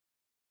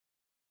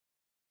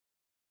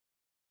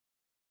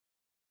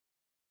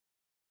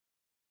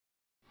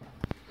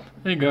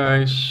Hey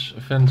guys,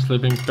 Fan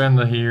Slipping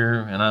Panda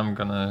here, and I'm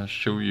gonna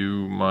show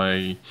you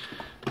my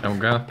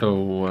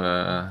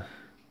Elgato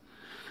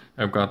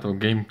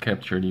game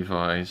capture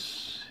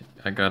device.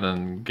 I got a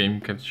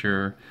game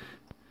capture,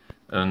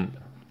 an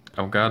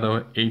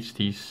Elgato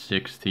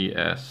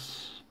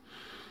HD60S.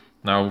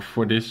 Now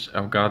for this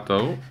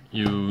Elgato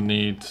you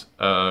need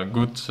a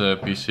good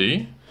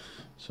PC.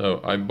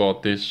 So I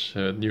bought this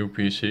new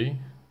PC.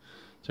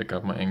 Check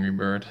out my Angry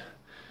Bird.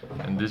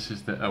 And this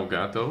is the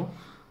Elgato.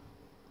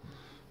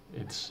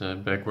 It's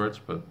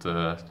backwards, but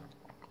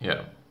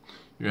yeah,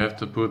 you have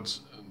to put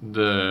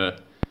the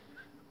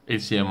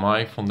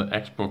HDMI from the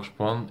Xbox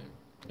One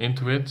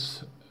into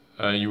it,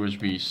 a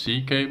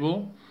USB-C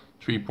cable,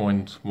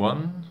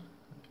 3.1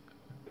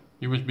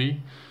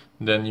 USB.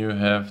 Then you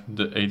have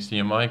the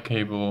HDMI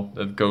cable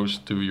that goes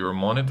to your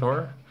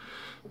monitor,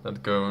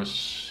 that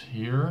goes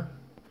here.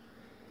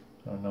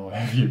 I don't know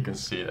if you can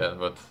see that,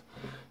 but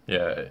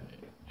yeah,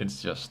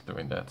 it's just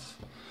doing that.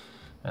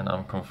 And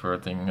I'm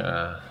converting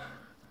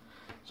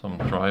some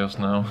trials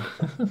now.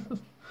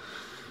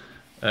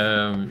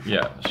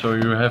 Yeah, so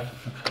you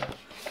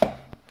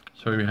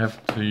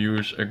have to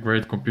use a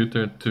great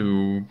computer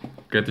to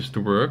get this to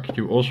work.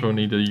 You also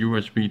need a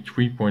USB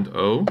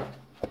 3.0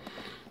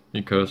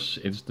 because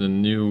it's the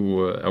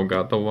new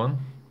Elgato one.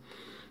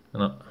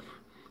 And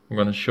I'm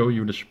gonna show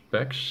you the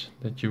specs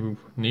that you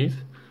need.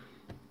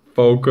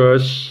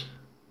 Focus,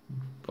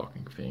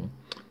 fucking thing.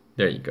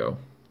 There you go.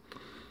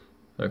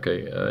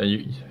 Okay,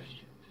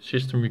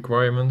 system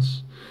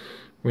requirements.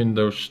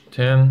 Windows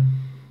 10,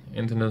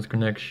 internet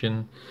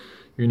connection.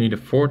 You need a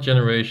 4th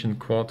generation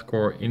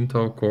quad-core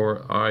Intel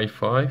Core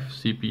i5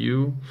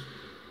 CPU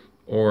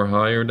or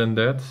higher than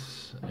that,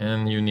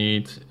 and you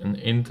need an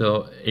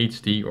Intel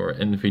HD or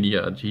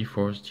Nvidia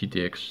GeForce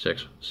GTX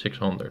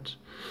 600.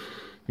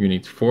 You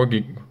need 4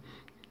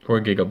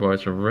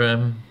 gigabytes of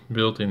RAM,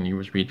 built-in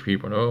USB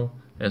 3.0,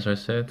 as I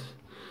said.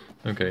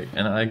 Okay,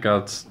 and I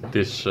got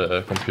this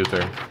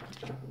computer.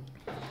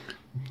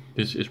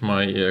 This is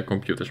my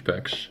computer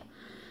specs.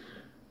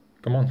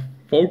 Come on,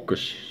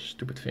 focus,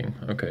 stupid thing.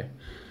 Okay.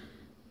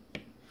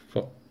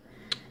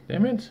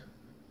 Damn it.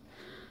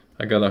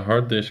 I got a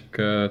hard disk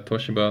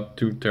Toshiba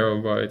 2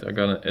 terabyte. I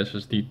got an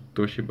SSD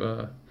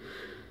Toshiba.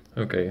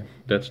 Okay,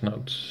 that's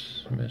not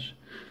a mess.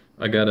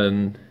 I got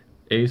an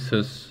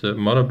Asus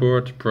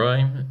motherboard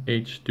Prime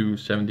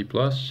H270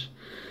 Plus.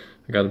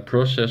 I got a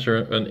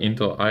processor, an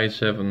Intel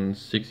i7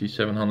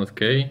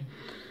 6700K.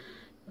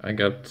 I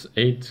got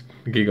 8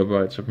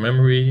 gigabytes of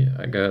memory.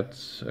 I got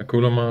a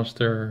Cooler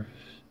Master,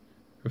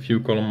 a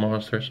few column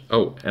masters.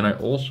 Oh, and I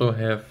also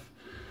have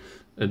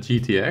a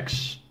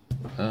GTX.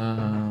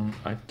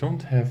 I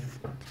don't have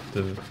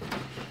the.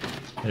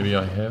 Maybe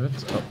I have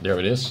it. Oh, there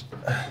it is.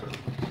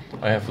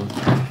 I have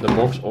the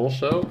box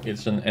also.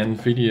 It's an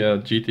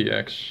Nvidia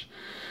GTX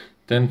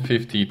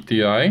 1050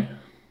 Ti.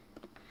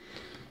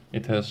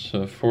 It has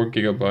 4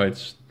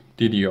 gigabytes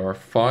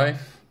DDR5.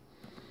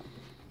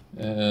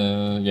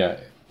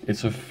 Yeah,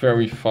 it's a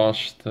very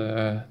fast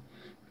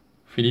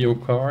video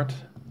card.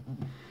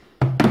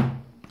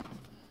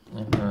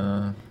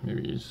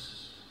 Maybe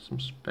some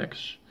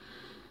specs,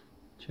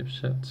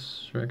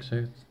 chipsets,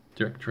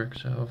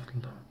 direct out.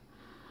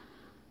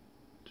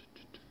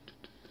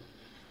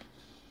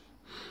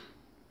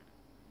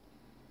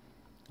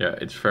 Yeah,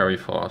 it's very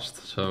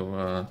fast.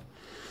 So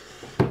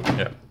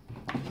yeah,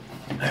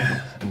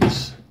 and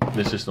this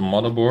is the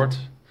motherboard.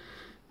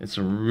 It's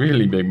a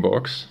really big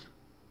box.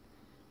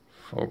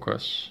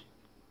 Focus.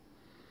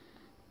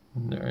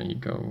 There you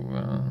go.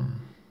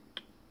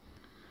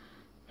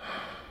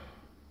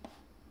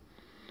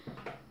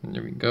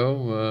 There we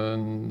go.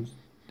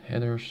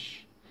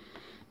 Headers,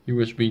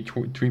 USB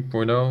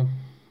 3.0,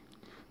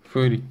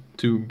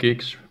 32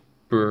 gigs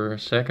per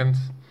second,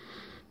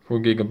 4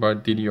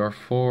 gigabyte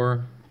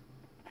DDR4.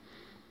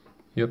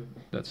 Yep,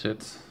 that's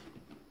it.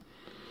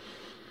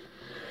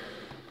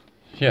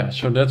 Yeah,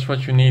 so that's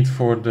what you need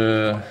for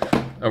the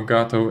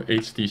Elgato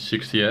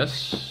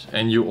HD60S,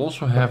 and you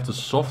also have the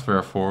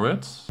software for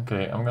it.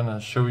 Okay, I'm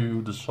gonna show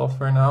you the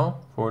software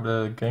now for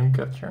the game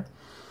capture.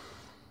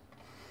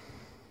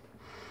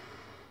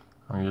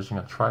 I'm using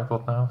a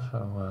tripod now,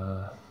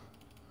 so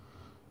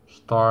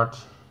start,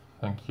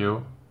 thank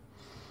you.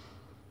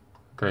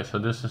 Okay, so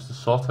this is the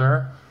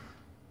software.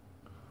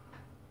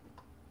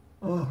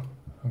 Oh.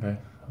 Okay,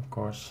 of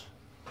course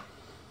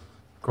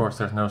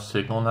there's no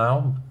signal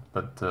now,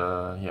 but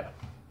yeah,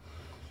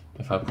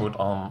 if I put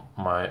on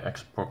my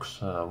Xbox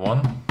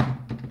One,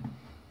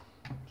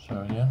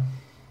 so yeah,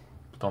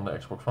 put on the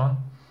Xbox One,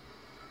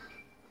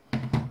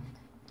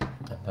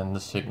 and then the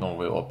signal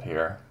will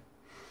appear.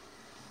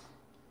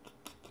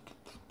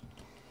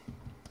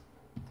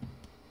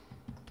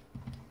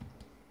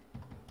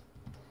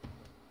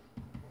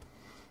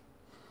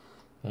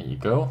 There you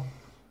go.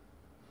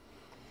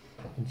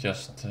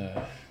 Just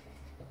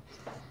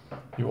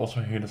you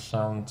also hear the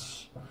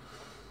sounds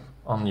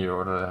on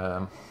your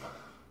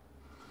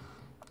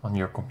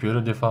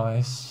computer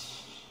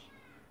device.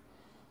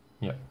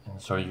 Yeah, and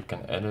so you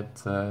can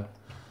edit the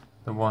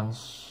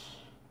ones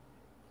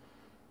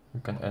You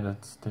can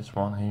edit this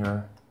one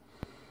here.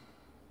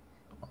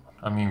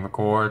 I mean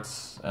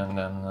records, and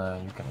then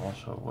you can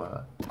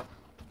also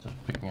just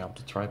picking up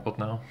the tripod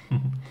now.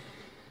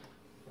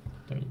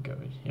 There you go.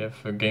 You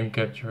have a game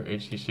capture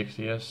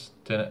HD60S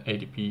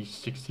 1080p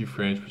 60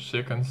 frames per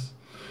second.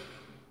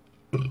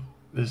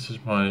 This is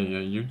my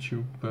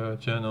YouTube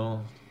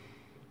channel,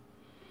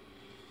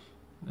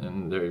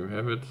 and there you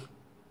have it.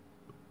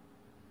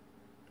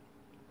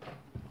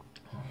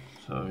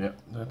 So yeah,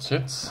 that's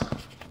it.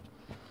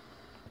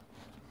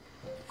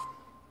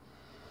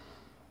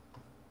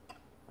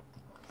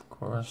 Of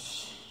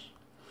course.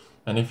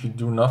 And if you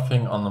do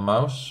nothing on the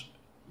mouse,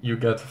 you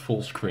get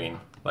full screen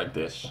like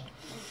this.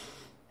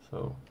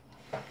 So.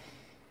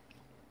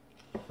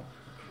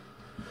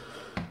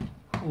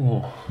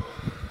 Ooh.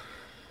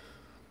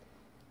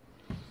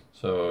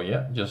 So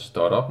yeah, just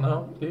start up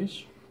now,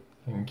 please.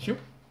 Thank you.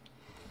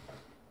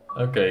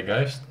 Okay,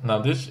 guys. Now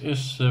this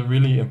is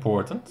really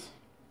important.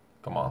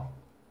 Come on.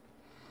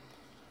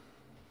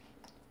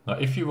 Now,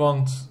 if you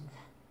want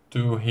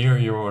to hear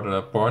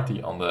your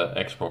party on the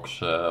Xbox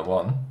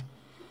One,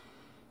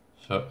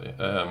 so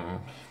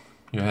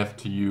you have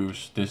to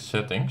use this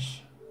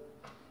settings.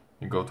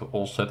 You go to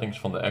all settings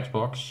from the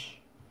Xbox,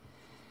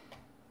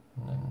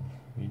 and then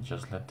we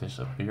just let this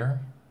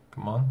appear.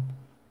 Come on,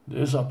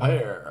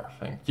 disappear.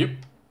 Thank you.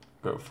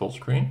 Go full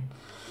screen.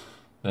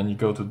 Then you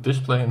go to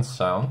display and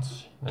sound.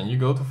 Then you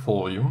go to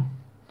volume.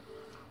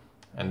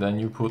 And then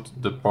you put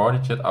the party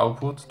chat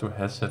output to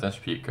headset and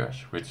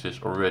speakers, which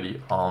is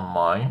already on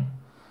mine.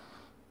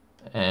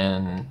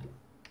 And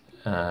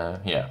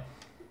yeah.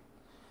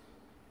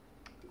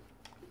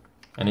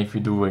 And if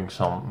you're doing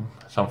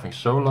something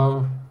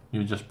solo,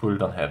 you just put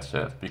it on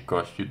headset,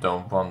 because you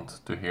don't want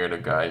to hear the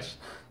guys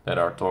that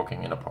are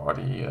talking in a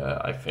party,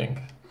 I think.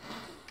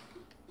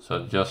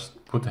 So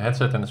just put the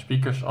headset and the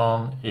speakers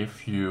on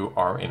if you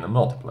are in a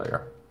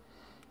multiplayer.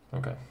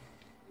 Okay.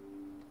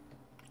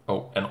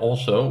 Oh, and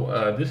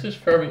also, this is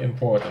very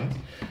important.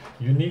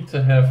 You need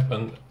to have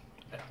an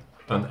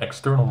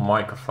external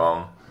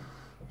microphone.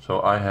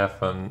 So I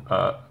have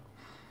a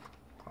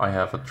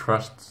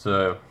Trust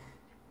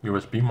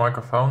USB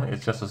microphone.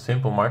 It's just a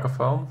simple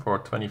microphone for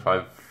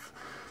 25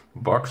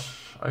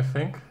 bucks, I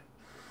think.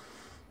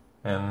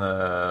 And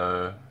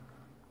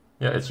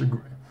yeah,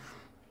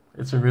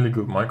 it's a really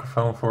good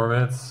microphone for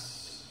it.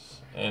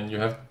 And you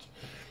have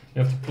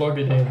to plug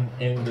it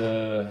in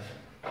the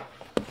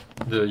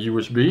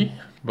USB,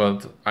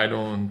 but I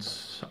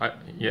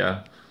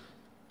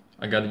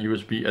got a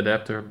USB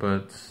adapter,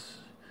 but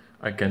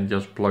I can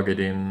just plug it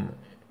in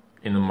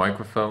a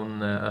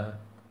microphone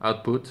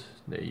output.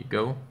 There you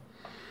go.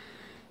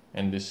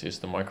 And this is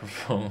the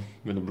microphone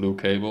with a blue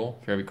cable.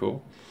 Very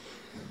cool.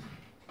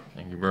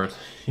 Thank you, Bert.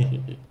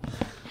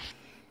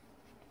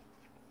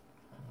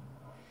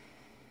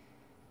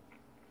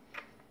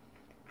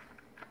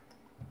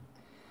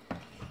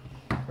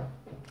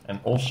 And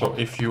also,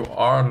 if you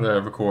are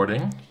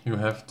recording, you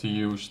have to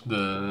use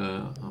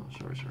the... Oh,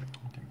 sorry.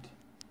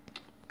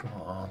 Come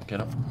on,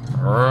 get up.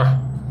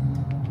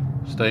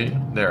 Stay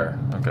there,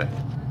 okay.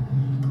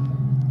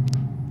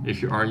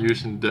 If you are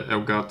using the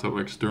Elgato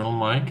external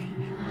mic,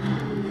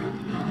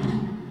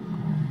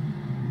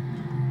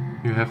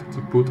 you have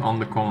to put on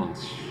the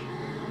comments.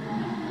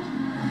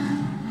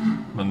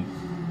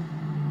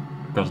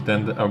 Because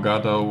then the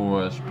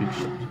Elgato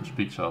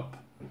speaks up.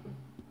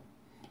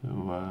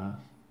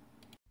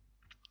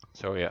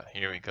 So yeah,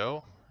 here we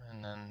go,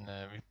 and then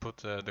we put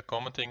the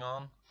commenting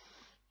on.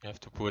 You have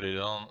to put it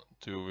on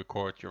to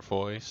record your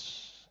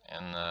voice,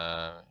 and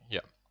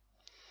yeah.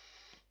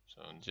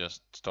 So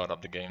just start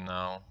up the game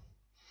now,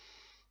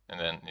 and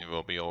then it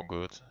will be all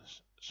good.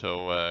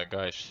 So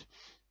guys,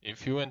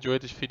 if you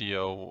enjoyed this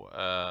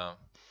video,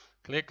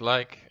 click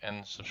like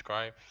and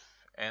subscribe,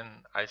 and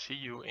I see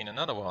you in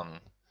another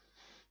one.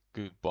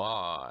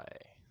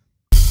 Goodbye.